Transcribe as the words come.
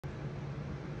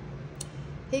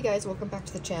Hey guys, welcome back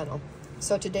to the channel.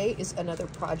 So today is another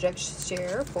project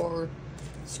share for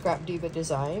Scrapdiva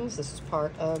Designs. This is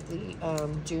part of the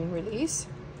June release.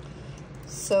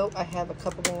 So I have a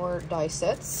couple more die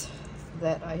sets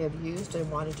that I have used and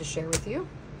wanted to share with you.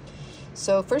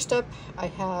 So first up, I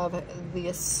have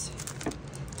this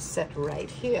set right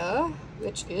here,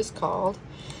 which is called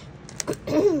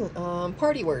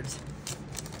Party Words.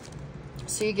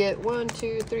 So you get 1,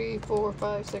 2, 3, 4,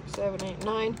 5, 6, 7,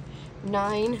 8,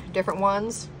 9 different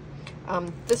ones.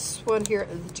 This one here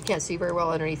that you can't see very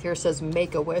well underneath here says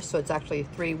make a wish, so it's actually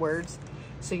 3 words.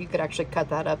 So you could actually cut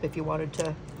that up if you wanted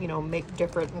to, you know, make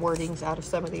different wordings out of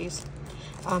some of these.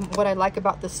 What I like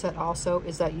about this set also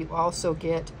is that you also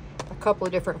get a couple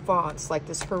of different fonts, like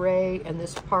this hooray and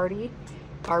this party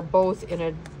are both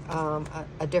in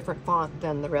a different font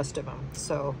than the rest of them.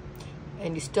 So,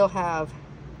 and you still have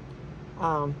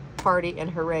party and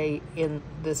hooray in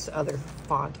this other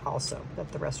font also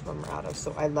that the rest of them are out of.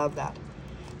 So I love that.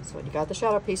 So you got the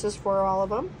shadow pieces for all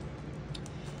of them.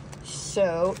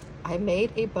 So I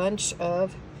made a bunch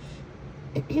of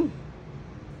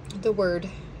the word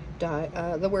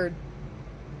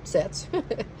sets.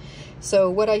 So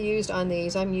what I used on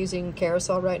these, I'm using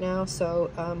carousel right now.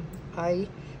 So I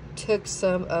took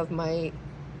some of my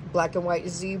black and white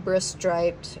zebra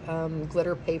striped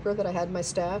glitter paper that I had in my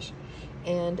stash,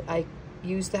 and I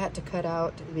used that to cut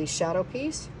out the shadow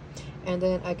piece, and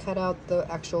then I cut out the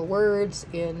actual words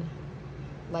in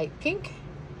light pink.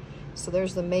 So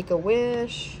there's the make a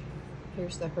wish,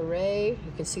 here's the hooray,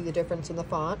 you can see the difference in the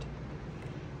font,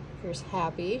 here's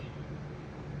happy,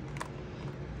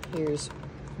 here's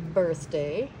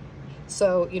birthday.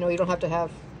 So you know, you don't have to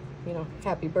have, you know,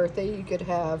 happy birthday, you could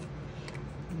have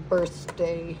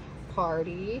birthday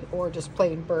party, or just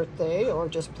plain birthday, or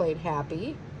just plain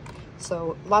happy.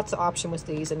 So lots of option with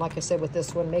these. And like I said, with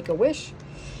this one, make a wish,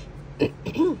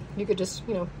 you could just,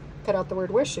 you know, cut out the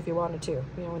word wish if you wanted to, you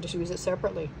know, and just use it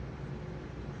separately.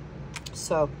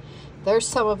 So there's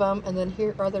some of them, and then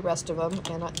here are the rest of them.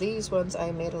 And these ones,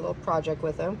 I made a little project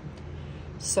with them.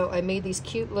 So I made these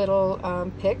cute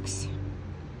little picks.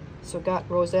 So got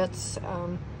rosettes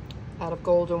out of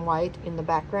gold and white in the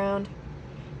background.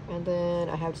 And then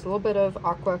I have just a little bit of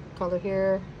aqua color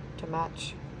here to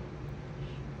match.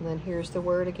 And then here's the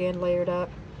word again layered up.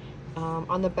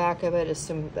 On the back of it is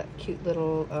that cute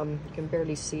little, you can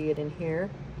barely see it in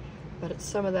here, but it's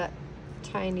some of that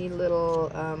tiny little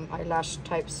eyelash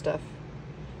type stuff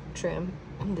trim.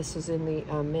 This is in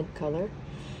the mint color.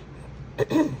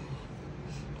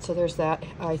 So there's that.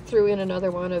 I threw in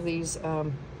another one of these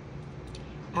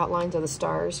outlines of the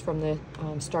stars from the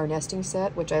star nesting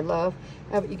set, which I love.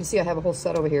 You can see I have a whole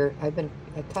set over here. I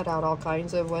cut out all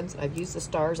kinds of ones. I've used the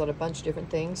stars on a bunch of different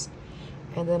things,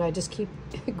 and then I just keep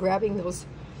grabbing those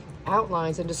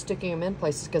outlines and just sticking them in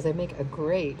places because they make a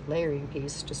great layering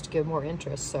piece just to give more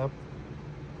interest. So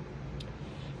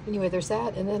anyway, there's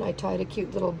that, and then I tied a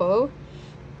cute little bow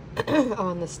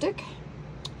on the stick,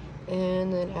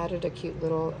 and then added a cute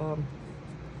little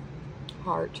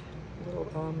heart,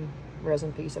 little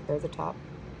resin piece up there at the top.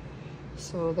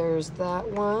 So there's that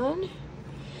one.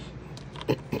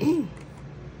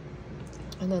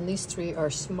 And then these 3 are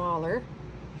smaller.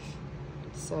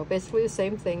 So basically the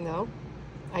same thing though.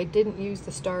 I didn't use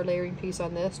the star layering piece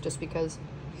on this just because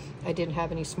I didn't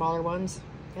have any smaller ones,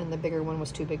 and the bigger one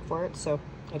was too big for it, so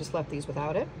I just left these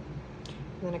without it.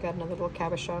 And then I got another little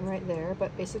cabochon right there,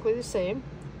 but basically the same.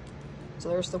 So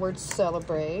there's the word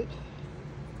celebrate.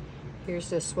 Here's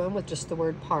this one with just the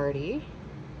word party.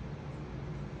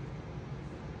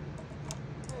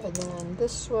 And then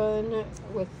this one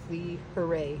with the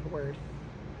hooray word.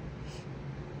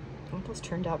 Oh, those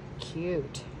turned out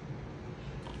cute.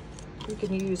 You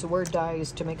can use word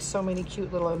dies to make so many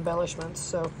cute little embellishments.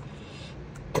 So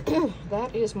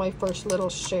that is my first little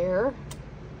share.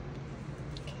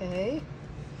 Okay.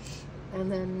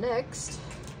 And then next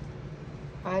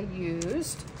I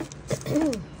used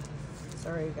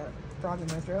sorry, I got a frog in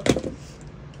my throat.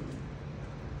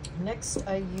 Next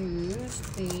I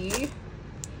used the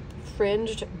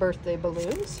fringed birthday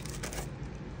balloons.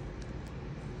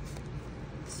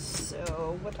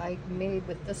 So what I made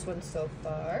with this one so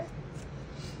far,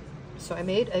 so I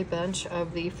made a bunch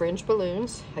of the fringed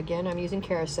balloons. Again, I'm using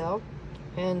carousel,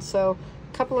 and so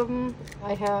a couple of them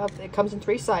I have, it comes in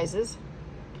 3 sizes.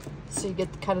 So you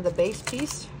get kind of the base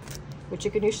piece, which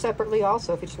you can use separately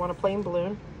also if you just want a plain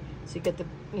balloon. So you get the,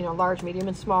 you know, large, medium,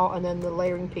 and small, and then the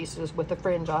layering pieces with the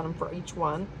fringe on them for each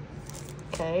one.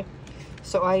 Okay,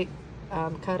 so I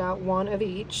cut out 1 of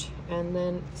each, and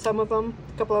then some of them,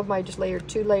 a couple of them I just layered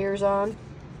 2 layers on.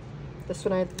 This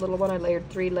one, little one, I layered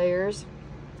 3 layers.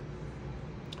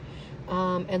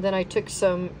 And then I took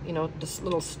some, you know, just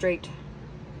little straight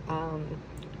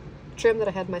trim that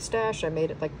I had in my stash. I made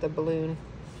it like the balloon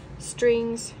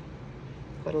strings,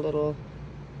 put a little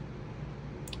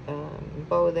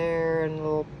bow there, and a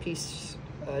little piece,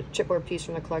 chipboard piece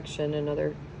from the collection,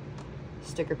 another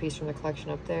sticker piece from the collection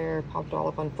up there, popped it all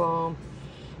up on foam.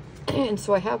 And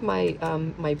so I have my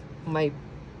my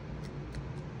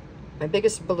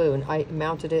biggest balloon. I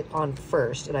mounted it on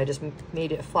first, and I just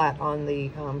made it flat on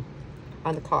the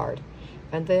card.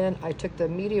 And then I took the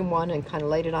medium one and kind of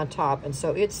laid it on top, and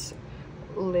so it's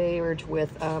layered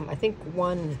with I think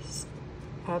one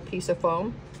piece of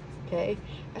foam, okay,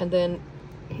 and then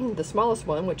the smallest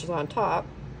one, which is on top,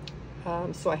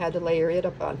 so I had to layer it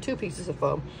up on 2 pieces of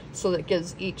foam, so that it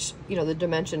gives each, you know, the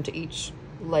dimension to each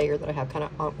layer that I have, kind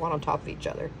of one on top of each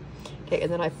other. Okay,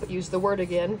 and then I used the word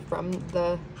again from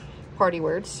the party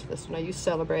words. This one I used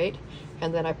celebrate,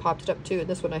 and then I popped it up too, and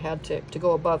this one I had to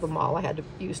go above them all. I had to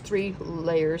use 3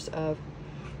 layers of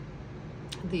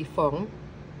the foam.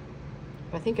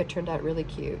 I think it turned out really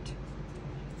cute.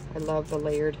 I love the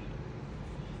layered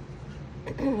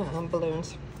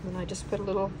balloons. And I just put a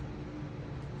little,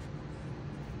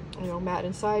 you know, mat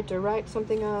inside to write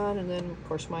something on, and then of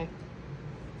course my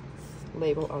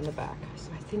label on the back.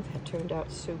 So I think that turned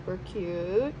out super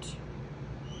cute.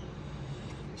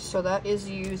 So that is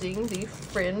using the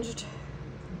fringed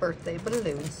birthday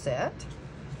balloon set.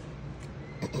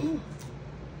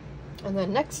 And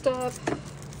then next up,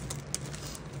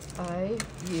 I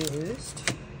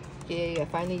used, yay, I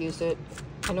finally used it.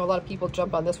 I know a lot of people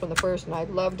jump on this one the first, and I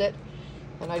loved it.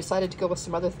 And I decided to go with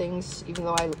some other things, even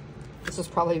though this is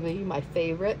probably my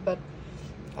favorite, but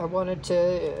I wanted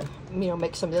to, you know,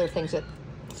 make some of the other things that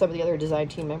some of the other design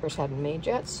team members hadn't made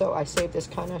yet. So I saved this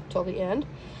kind of till the end.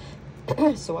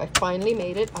 So I finally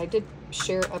made it. I did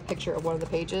share a picture of one of the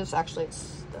pages. Actually,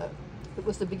 it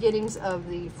was the beginnings of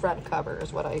the front cover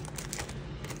is what I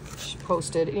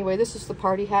posted. Anyway, this is the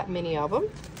party hat mini album.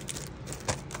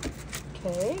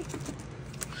 Okay.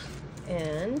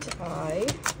 And I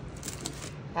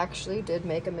actually did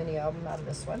make a mini album out of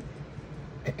this one.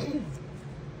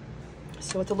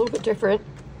 So it's a little bit different.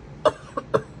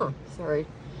 Sorry.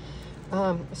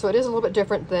 So it is a little bit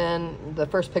different than the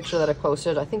first picture that I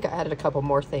posted. I think I added a couple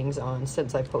more things on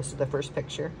since I posted the first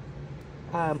picture.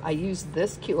 I used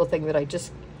this cute little thing that I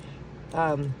just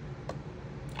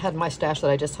had in my stash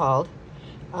that I just hauled.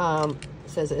 It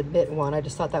says admit one. I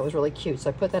just thought that was really cute, so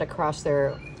I put that across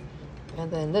there.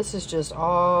 And then this is just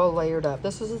all layered up.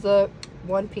 This is the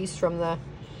one piece from the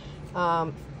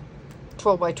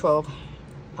 12 by 12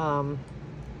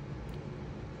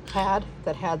 pad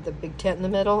that had the big tent in the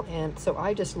middle, and so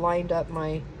I just lined up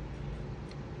my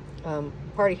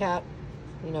party hat,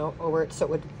 you know, over it, so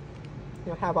it would,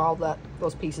 you know, have all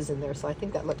those pieces in there. So I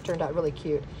think that turned out really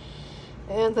cute.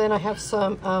 And then I have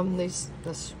some this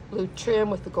blue trim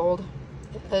with the gold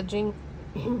edging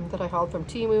that I hauled from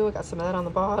Temu. I got some of that on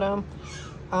the bottom.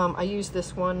 I used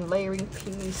this one layering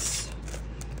piece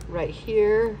right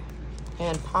here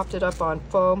and popped it up on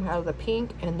foam out of the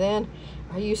pink, and then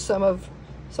I used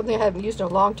something I haven't used in a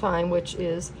long time, which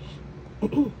is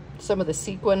some of the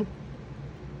sequin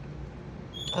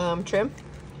trim.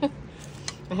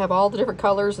 I have all the different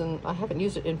colors, and I haven't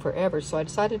used it in forever, so I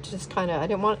decided to just kind of,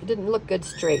 it didn't look good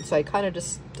straight, so I kind of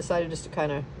just decided just to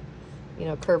kind of, you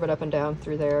know, curve it up and down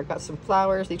through there. I've got some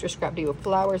flowers. These are Scrapdiva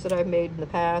flowers that I've made in the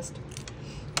past.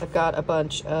 I've got a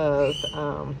bunch of,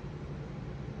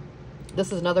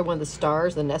 this is another one of the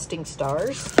stars, the nesting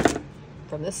stars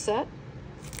from this set.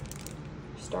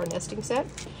 Star nesting set.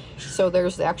 So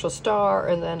there's the actual star,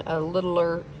 and then a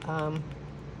littler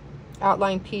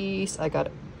outline piece. I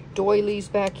got doilies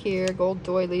back here, gold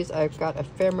doilies. I've got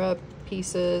ephemera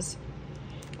pieces,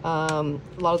 a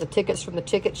lot of the tickets from the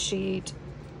ticket sheet,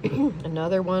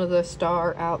 another one of the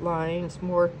star outlines,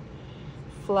 more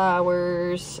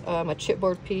flowers, a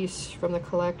chipboard piece from the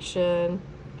collection,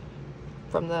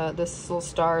 from this little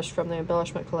stars from the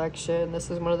embellishment collection.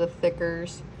 This is one of the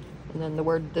thickers, and then the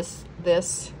word this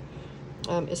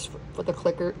is for the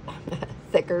clicker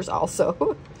thickers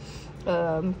also.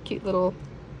 Cute little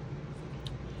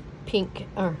pink,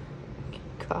 or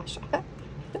gosh,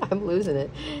 I'm losing it,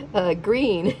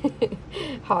 green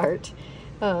heart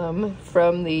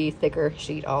from the thicker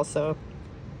sheet also.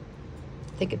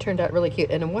 I think it turned out really cute.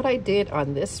 And what I did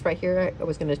on this right here, I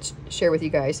was going to share with you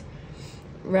guys,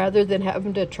 rather than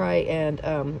having to try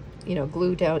and you know,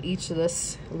 glue down each of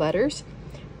this letters,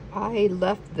 I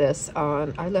left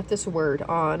this word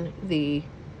on the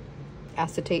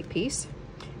acetate piece,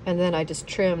 and then I just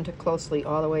trimmed closely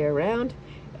all the way around,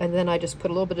 and then I just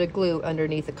put a little bit of glue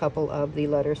underneath a couple of the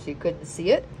letters so you couldn't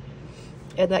see it.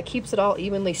 and that keeps it all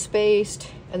evenly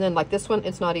spaced. And then like this one,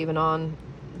 it's not even on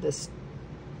this,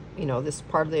 you know, this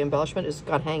part of the embellishment is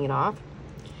got hanging off,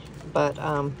 but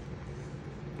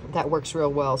that works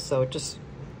real well. So just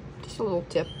a little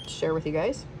tip to share with you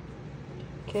guys.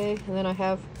 Okay, and then I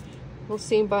have little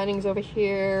seam bindings over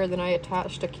here. Then I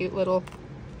attached a cute little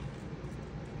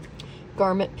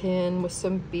garment pin with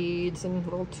some beads and a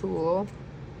little tulle.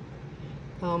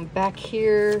 Back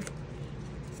here,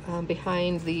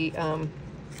 behind the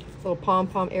little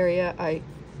pom-pom area,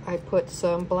 I put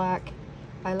some black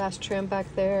eyelash trim back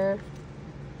there.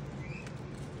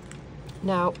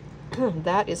 Now,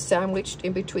 that is sandwiched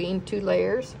in between 2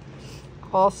 layers.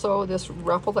 Also, this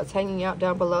ruffle that's hanging out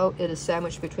down below, it is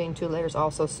sandwiched between 2 layers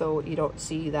also, so you don't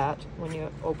see that when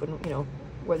you open, you know,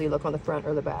 whether you look on the front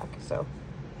or the back. So,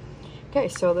 okay,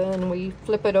 so then we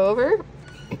flip it over.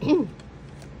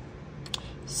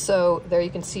 So there you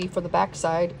can see for the back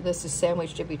side, this is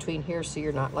sandwiched in between here, so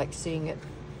you're not like seeing it,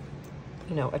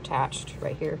 you know, attached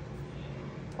right here.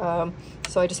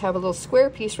 So I just have a little square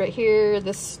piece right here.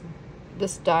 This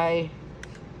die,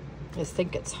 I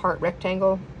think it's heart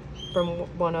rectangle from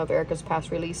one of Erica's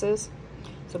past releases.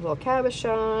 Some little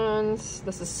cabochons.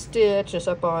 This is stitched. It's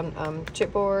up on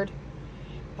chipboard.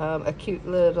 A cute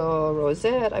little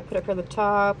rosette I put up here on the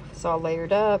top. It's all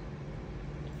layered up.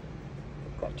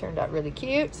 That turned out really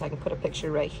cute, so I can put a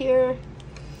picture right here.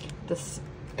 This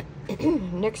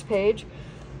next page.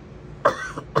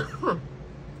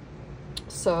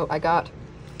 So I got,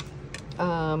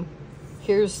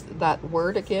 here's that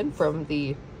word again from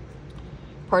the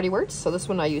party words. So this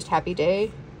one I used happy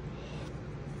day.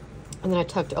 And then I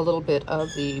tucked a little bit of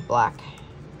the black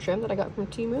trim that I got from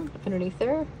Temu underneath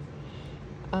there.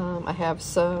 I have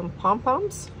some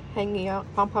pom-poms hanging out,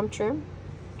 pom-pom trim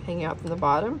hanging out from the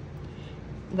bottom.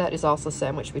 That is also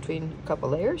sandwiched between a couple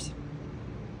layers.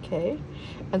 Okay,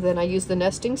 and then I use the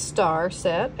nesting star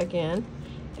set again,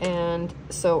 and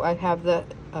so I have the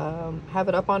have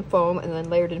it up on foam and then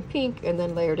layered in pink and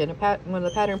then layered in one of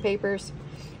the pattern papers.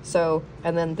 So,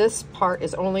 and then this part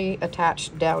is only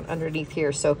attached down underneath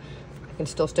here, so I can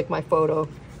still stick my photo,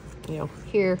 you know,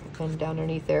 here and down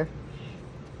underneath there.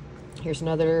 Here's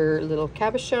another little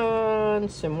cabochon,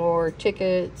 some more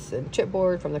tickets and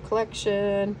chipboard from the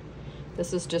collection.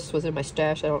 This is just was in my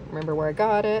stash. I don't remember where I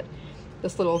got it.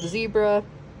 This little zebra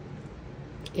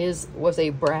was a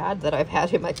brad that I've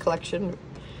had in my collection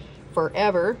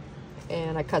forever,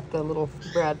 and I cut the little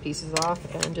brad pieces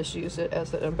off and just used it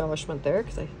as an embellishment there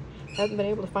because I haven't been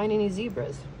able to find any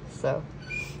zebras. So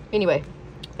anyway,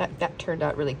 that turned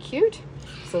out really cute.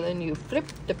 So then you flip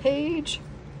the page,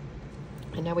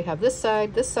 and now we have this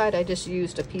side. This side I just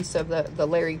used a piece of the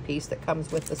layering piece that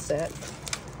comes with the set,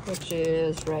 which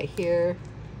is right here.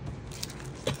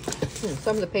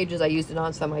 Some of the pages I used it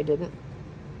on, some I didn't.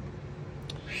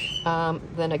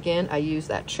 Then again, I used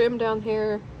that trim down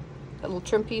here, that little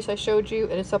trim piece I showed you,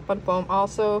 and it's up on foam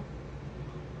also.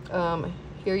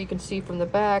 Here you can see from the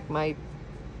back, my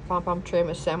pom-pom trim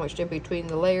is sandwiched in between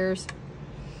the layers.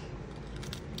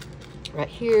 Right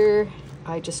here,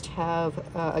 I just have,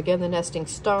 again, the nesting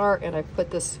star, and I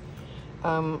put this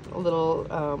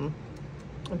little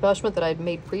embellishment that I'd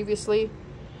made previously,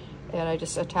 and I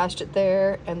just attached it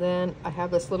there. And then I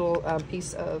have this little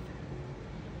piece of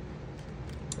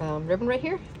ribbon right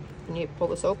here, and you pull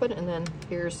this open, and then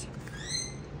here's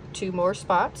 2 more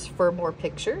spots for more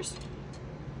pictures.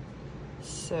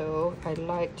 So I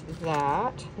liked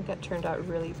that. I think that turned out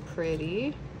really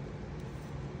pretty.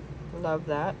 Love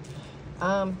that.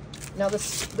 Now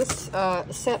this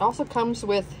set also comes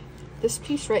with this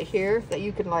piece right here that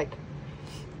you can, like,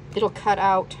 it'll cut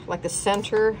out like the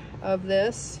center of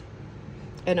this,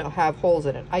 and it'll have holes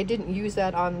in it. I didn't use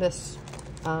that on this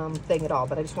thing at all,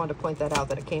 but I just wanted to point that out,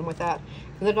 that it came with that.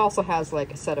 And then it also has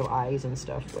like a set of eyes and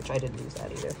stuff, which I didn't use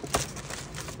that either.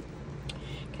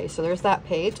 Okay, so there's that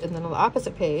page. And then on the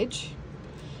opposite page,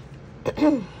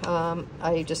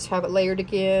 I just have it layered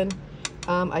again.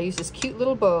 I use this cute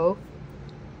little bow,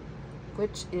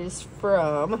 which is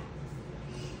from,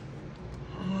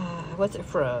 what's it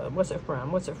from?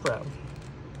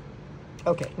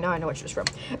 Okay, now I know what it's from.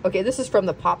 Okay, this is from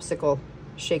the popsicle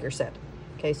shaker set.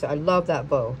 Okay, so I love that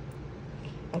bow.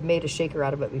 I've made a shaker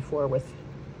out of it before with,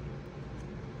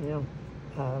 you know,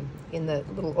 in the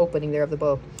little opening there of the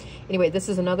bow. Anyway, this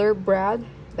is another brad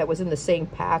that was in the same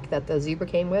pack that the zebra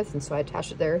came with, and so I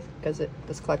attached it there because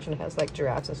this collection has like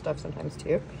giraffes and stuff sometimes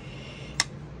too.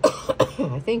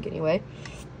 I think, anyway.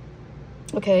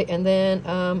 Okay, and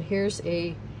then here's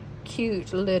a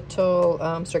cute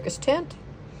little circus tent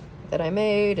that I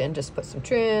made, and just put some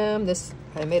trim.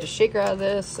 I made a shaker out of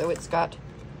this, so it's got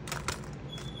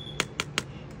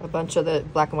a bunch of the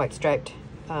black and white striped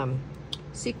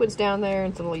sequins down there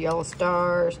and some little yellow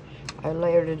stars. I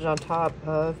layered it on top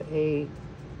of a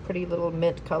pretty little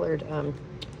mint colored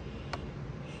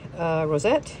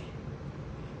rosette.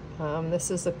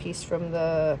 This is a piece from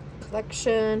the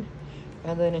collection.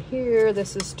 And then here,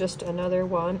 this is just another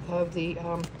one of the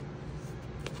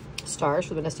stars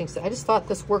for the nesting set. I just thought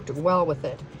this worked well with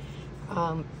it,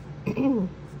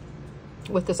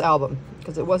 with this album,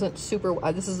 because it wasn't super,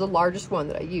 this is the largest one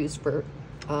that I used for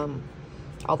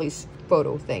all these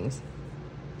photo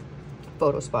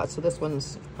spots. So this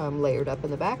one's layered up in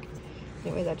the back.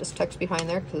 Anyway, that just tucks behind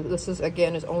there, because this is,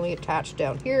 again, is only attached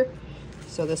down here.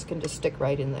 So this can just stick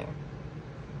right in there.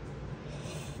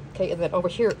 Okay, and then over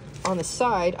here on the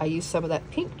side, I used some of that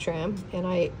pink trim, and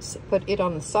I put it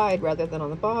on the side rather than on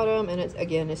the bottom, and it,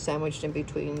 again, is sandwiched in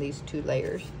between these two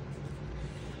layers.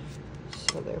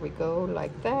 So there we go,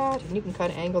 like that. And you can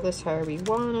kind of angle this however you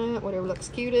want it, whatever looks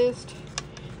cutest.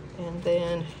 And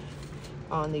then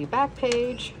on the back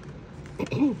page,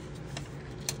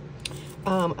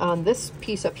 on this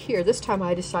piece up here, this time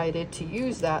I decided to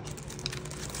use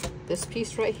this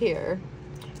piece right here.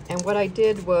 And what I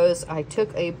did was I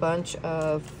took a bunch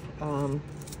of, I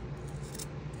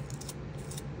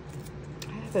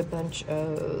have a bunch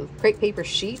of crepe paper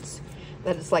sheets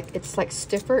that it's like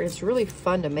stiffer. It's really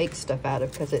fun to make stuff out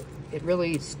of because it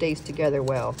really stays together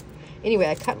well. Anyway,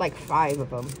 I cut like 5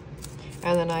 of them.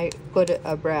 And then I put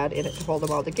a brad in it to hold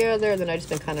them all together. And then I just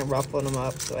been kind of ruffling them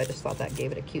up. So I just thought that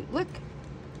gave it a cute look.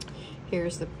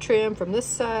 Here's the trim from this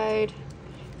side.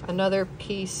 Another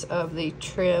piece of the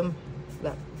trim,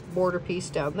 that border piece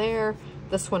down there.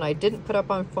 This one I didn't put up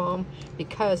on foam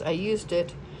because I used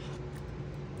it.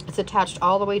 It's attached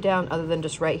all the way down other than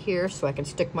just right here, so I can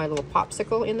stick my little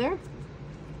popsicle in there.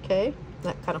 Okay,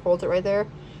 that kind of holds it right there.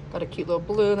 Got a cute little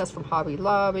balloon. That's from Hobby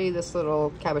Lobby. This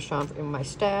little cabochon in my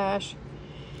stash.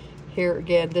 Here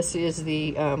again, this is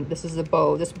the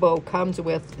bow. This bow comes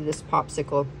with this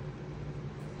popsicle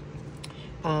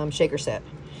shaker set.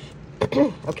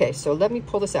 Okay, so let me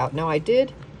pull this out. Now I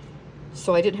didn't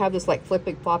have this like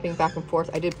flipping, flopping back and forth.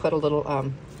 I did put a little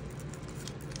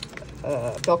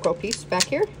Velcro piece back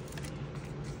here,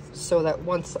 so that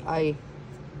once I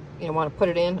want to put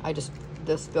it in,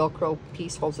 this Velcro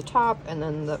piece holds the top, and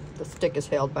then the stick is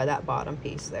held by that bottom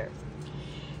piece there.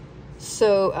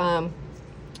 So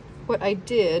what I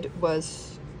did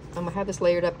was, I'm gonna have this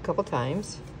layered up a couple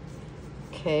times.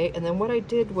 Okay, and then what I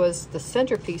did was the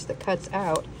center piece that cuts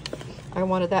out, I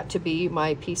wanted that to be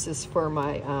my pieces for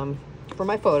my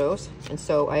photos, and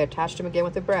so I attached them again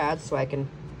with the brad so I can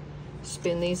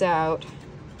spin these out,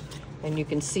 and you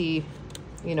can see,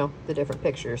 the different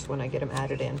pictures when I get them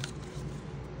added in.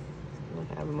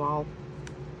 I have them all,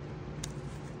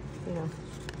 in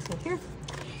here.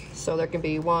 So there can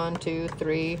be 1, 2,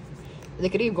 3. They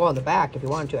could even go on the back if you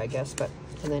wanted to, I guess, but,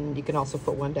 and then you can also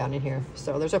put one down in here.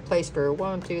 So there's a place for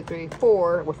 1, 2, 3,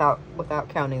 4 without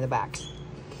counting the backs.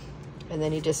 And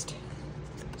then you just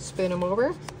spin them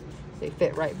over. They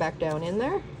fit right back down in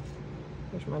there.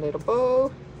 Here's my little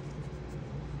bow.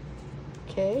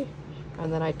 Okay,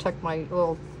 and then I tuck my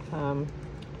little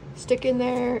stick in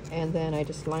there, and then I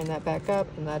just line that back up,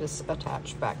 and that is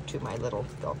attached back to my little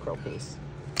Velcro piece.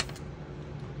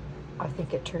 I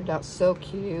think it turned out so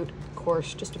cute. Of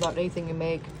course, just about anything you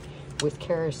make with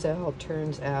carousel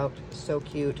turns out so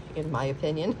cute, in my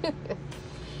opinion.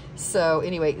 So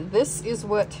anyway, this is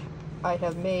what I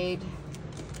have made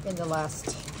in the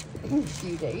last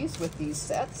few days with these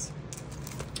sets.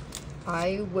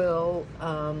 I will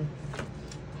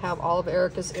have all of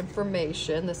Erica's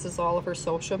information. This is all of her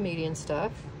social media and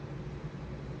stuff.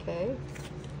 Okay,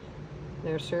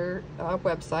 there's her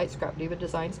website,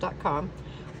 scrapdivadesigns.com.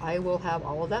 I will have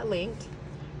all of that linked.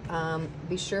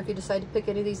 Be sure, if you decide to pick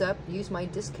any of these up, use my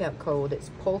discount code. It's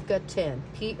POLKA10,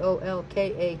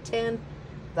 P-O-L-K-A 10.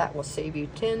 That will save you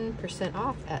 10%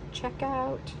 off at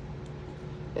checkout.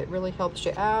 It really helps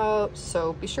you out,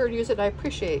 so be sure to use it. I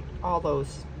appreciate all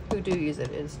those who do use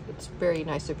it. It's very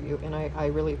nice of you, and I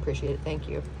really appreciate it. Thank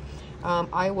you.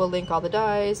 I will link all the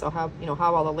dies. I'll have have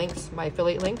all the links, my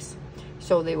affiliate links,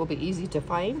 so they will be easy to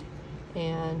find.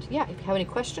 And yeah, if you have any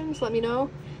questions, let me know.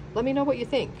 Let me know what you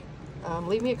think.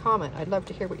 Leave me a comment. I'd love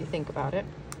to hear what you think about it.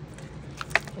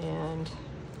 And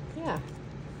yeah,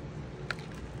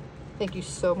 thank you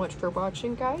so much for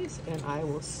watching, guys, and I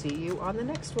will see you on the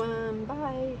next one.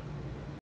 Bye.